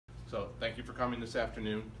So thank you for coming this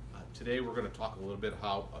afternoon. Today we're going to talk a little bit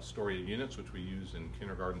how a story of units, which we use in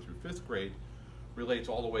kindergarten through 5th grade, relates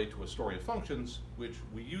all the way to a story of functions, which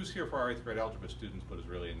we use here for our 8th grade algebra students, but is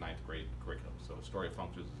really a 9th grade curriculum. So a story of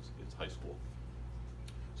functions is high school.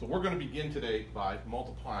 So we're going to begin today by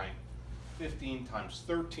multiplying 15 times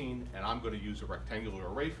 13, and I'm going to use a rectangular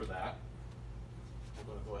array for that. I'm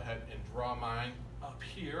going to go ahead and draw mine up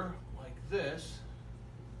here like this.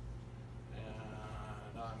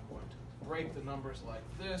 I'm going to break the numbers like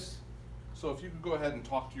this. So if you could go ahead and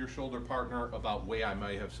talk to your shoulder partner about why I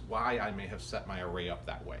may have set my array up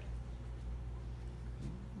that way.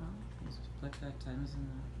 Well, you split that times in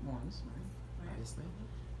the ones, right? Obviously.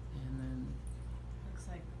 And then looks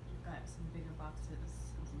like we've got some bigger boxes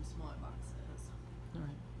and some smaller boxes. All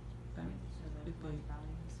right. So the large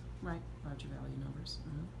values. Right, larger value numbers.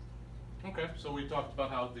 Mm-hmm. Okay, so we talked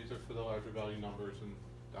about how these are for the larger value numbers, and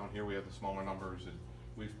down here we have the smaller numbers, and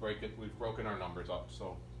we've broken our numbers up,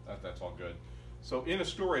 so that's all good. So in a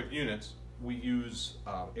story of units, we use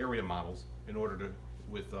area models in order to,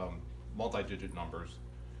 with multi-digit numbers,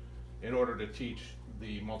 in order to teach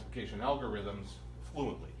the multiplication algorithms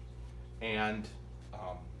fluently. And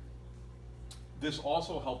this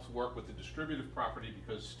also helps work with the distributive property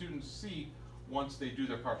because students see, once they do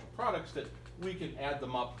their partial products, that we can add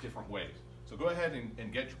them up different ways. So go ahead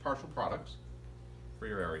and get your partial products for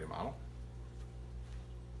your area model.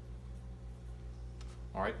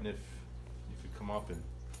 All right, and if you come up and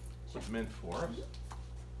put them in for us.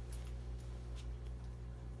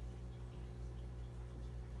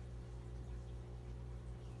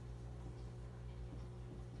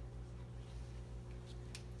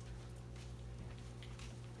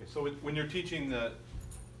 Okay, so when you're teaching the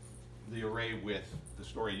array with the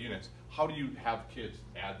story units, how do you have kids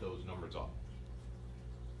add those numbers up?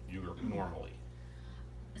 Normally.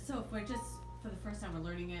 So if we're just, for the first time we're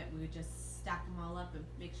learning it, we would just stack them all up and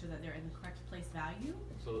make sure that they're in the correct place value.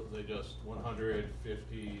 So they just 100,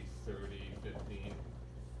 50, 30, 15, and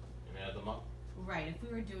add them up? Right, if we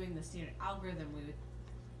were doing the standard algorithm, we would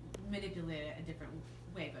manipulate it a different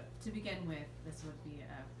way, but to begin with, this would be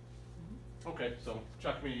a... Okay, so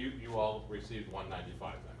check me, you all received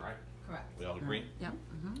 195 then, right? Correct. We all agree? Yep.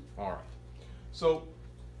 All right. So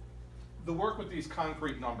the work with these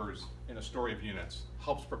concrete numbers in a story of units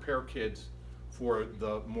helps prepare kids for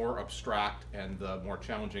the more abstract and the more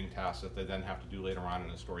challenging tasks that they then have to do later on in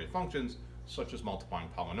a story of functions, such as multiplying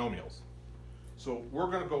polynomials. So we're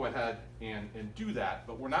going to go ahead and do that,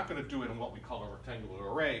 but we're not going to do it in what we call a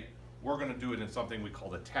rectangular array. We're going to do it in something we call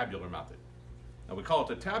the tabular method. Now we call it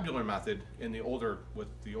the tabular method with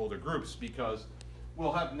the older groups because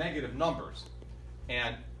we'll have negative numbers,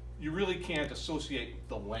 and you really can't associate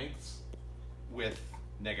the lengths with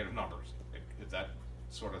negative numbers. That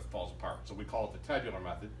sort of falls apart. So we call it the tabular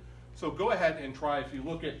method. So go ahead and try, if you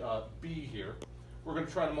look at B here, we're going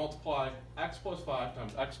to try to multiply x plus 5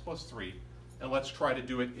 times x plus 3, and let's try to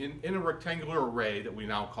do it in a rectangular array that we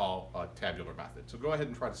now call a tabular method. So go ahead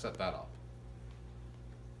and try to set that up.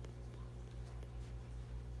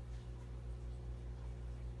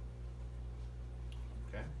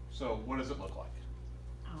 Okay, so what does it look like?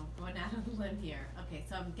 Oh, going out on a limb here. Okay,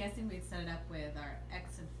 so I'm guessing we'd set it up with our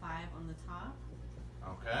x and 5 on the top.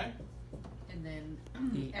 Okay. And then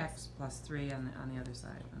The x plus 3 on the other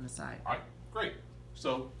side, on the side. All right, great.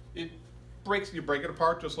 So you break it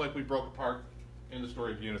apart just like we broke apart in the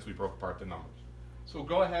story of units, we broke apart the numbers. So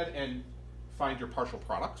go ahead and find your partial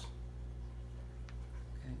products.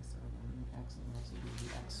 Okay, so then x will also be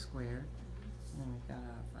the x squared. And then we've got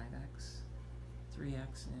a 5x,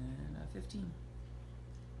 3x, and a 15.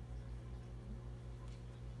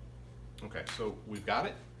 Okay, so we've got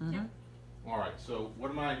it? Mm-hmm. Yep. All right, so what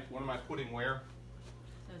am I putting where?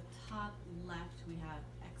 So top left we have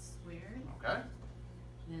x squared. Okay.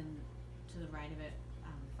 Then to the right of it,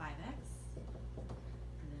 5x.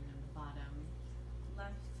 And then on the bottom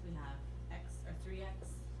left we have x or 3x.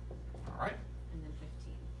 All right. And then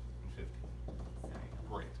 15. 15. Sorry.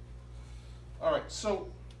 Great. All right, so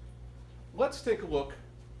let's take a look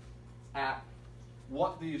at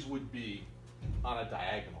what these would be on a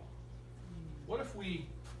diagonal. What if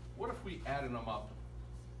we added them up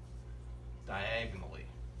diagonally?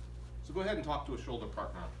 So go ahead and talk to a shoulder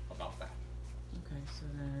partner about that. Okay, so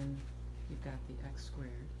then you've got the x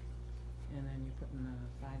squared, and then you're putting the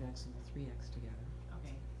 5x and the 3x together.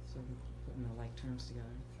 Okay. So we're putting the like terms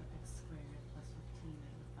together. So x squared plus 15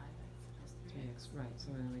 and 5x plus 3x. Right,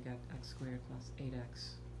 so then we got x squared plus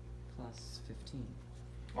 8x plus 15.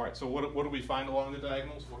 All right, so what do we find along the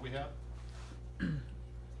diagonals? What do we have?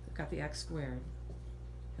 We've got the x squared,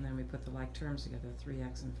 and then we put the like terms together,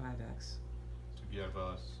 3x and 5x. you have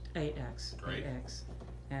 8x, Great. 8x,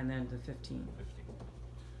 and then the 15. 15.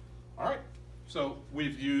 All right, so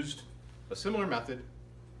we've used a similar method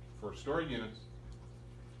for story units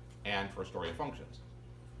and for story of functions.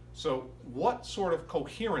 So what sort of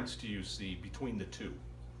coherence do you see between the two?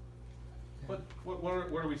 What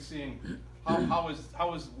are we seeing? How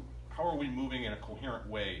are we moving in a coherent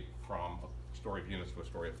way from a story of units to a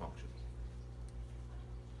story of functions?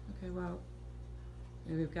 Okay, well,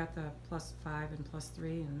 we've got the +5 and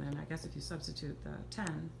 +3, and then I guess if you substitute the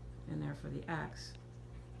 10 in there for the x,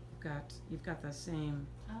 you've got the same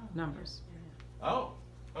numbers. Oh,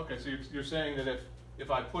 okay, so you're saying that if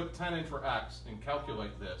I put 10 in for x and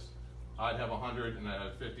calculate this, I'd have 100, and I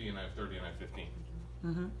have 50, and I have 30, and I have 15.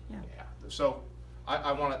 Mm-hmm, yeah. Yeah, so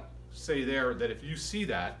I want to say there that if you see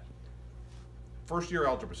that, first-year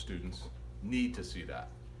algebra students need to see that.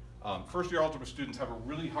 First-year algebra students have a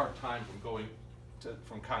really hard time from going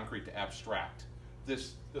from concrete to abstract.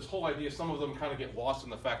 This whole idea, some of them kind of get lost in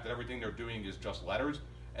the fact that everything they're doing is just letters,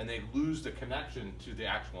 and they lose the connection to the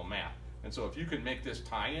actual math. And so if you can make this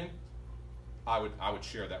tie-in, I would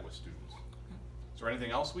share that with students. Is there anything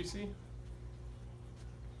else we see?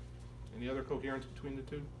 Any other coherence between the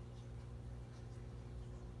two?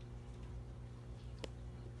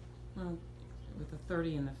 Well, with the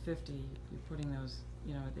 30 and the 50, you're putting those,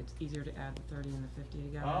 it's easier to add the 30 and the 50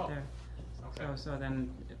 together Oh, there. okay. So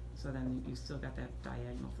then you still got that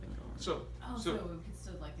diagonal thing going. So So we could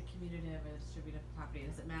still like the commutative or the distributive property.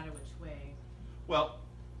 Does it matter which way? well,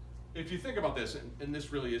 if you think about this, and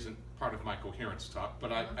this really isn't part of my coherence talk,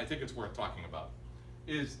 but I think it's worth talking about,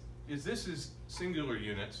 is this is singular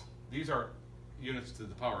units. These are units to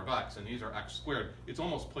the power of x, and these are x squared. It's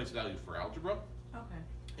almost place value for algebra. Okay.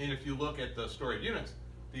 And if you look at the story of units,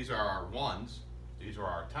 these are our 1s, these are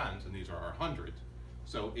our 10s, and these are our 100s.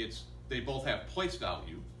 So they both have place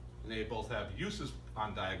value, and they both have uses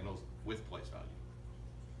on diagonals with place value.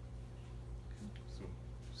 So,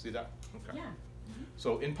 see that? Okay. Yeah.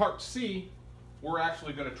 So in part C, we're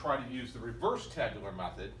actually going to try to use the reverse tabular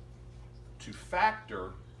method to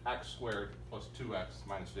factor x squared plus 2x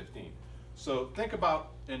minus 15. So think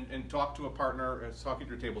about and talk to a partner, talking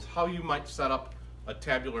to your tables, how you might set up a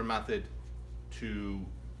tabular method to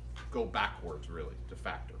go backwards, really, to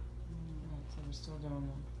factor. Right, so we're still doing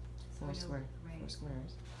the four squares.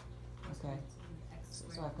 Okay. So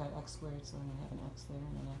I've got x squared, so I'm going to have an x there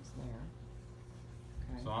and an x there.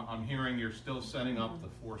 Okay. So I'm hearing you're still setting up the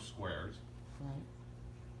 4 squares. Right.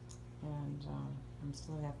 And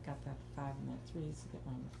I've got that 5 and that 3, so get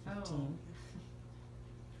my 15. Oh.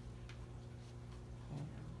 Okay.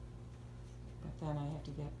 But then I have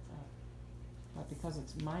to get, but because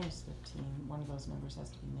it's minus 15, one of those numbers has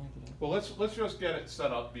to be negative. Well, let's just get it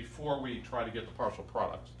set up before we try to get the partial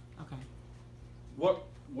products. Okay. What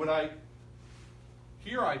would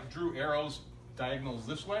here I drew arrows diagonals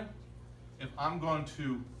this way. If I'm going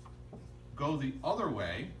to go the other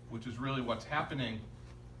way, which is really what's happening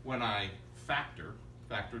when I factor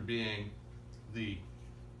being the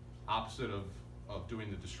opposite of doing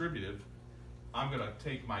the distributive, I'm going to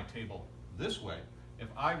take my table this way. If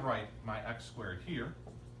I write my x squared here,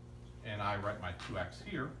 and I write my 2x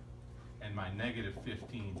here, and my negative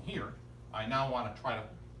 15 here, I now want to try to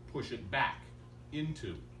push it back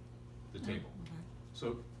into the table. Okay.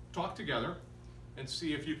 So talk together and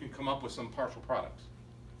see if you can come up with some partial products.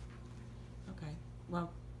 Okay.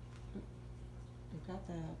 Well, we've got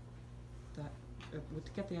to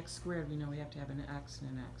get the x squared, we know we have to have an x and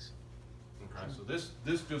an x. Okay, so this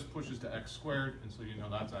just pushes to x squared, and so you know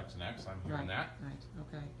that's x and x. I'm hearing that. Right,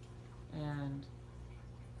 okay. And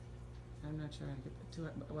I'm not sure how to get to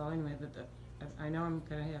it, but, well, anyway, I know I'm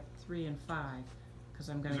going to have 3 and 5, because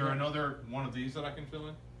I'm going to Is there another one of these that I can fill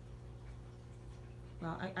in?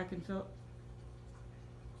 Well, I can fill...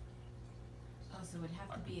 Oh, so it would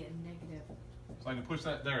have to be a negative. So I can push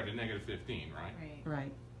that there to negative 15, right? Right.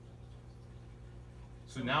 Right.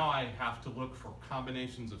 So now I have to look for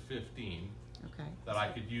combinations of 15 Okay. that I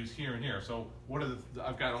could use here and here. So what are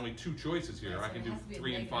I've got only 2 choices here. Right, I so can it do has to be a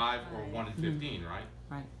 3 and negative 5 or 5. 1 and 15, right?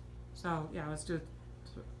 Right. So, yeah, let's do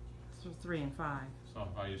 3 and 5. So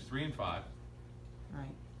if I use 3 and 5, Right.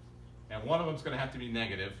 and one of them's going to have to be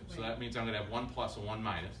negative, so Right. that means I'm going to have 1 plus and 1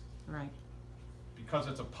 minus. Right. Because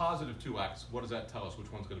it's a positive 2x, what does that tell us?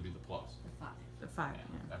 Which one's going to be the plus? The 5. The 5, Yeah.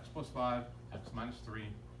 yeah. X plus 5, x minus 3.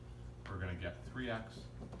 We're going to get 3x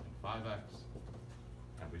and 5x,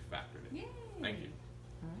 and we factored it. Yay! Thank you.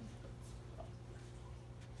 All right.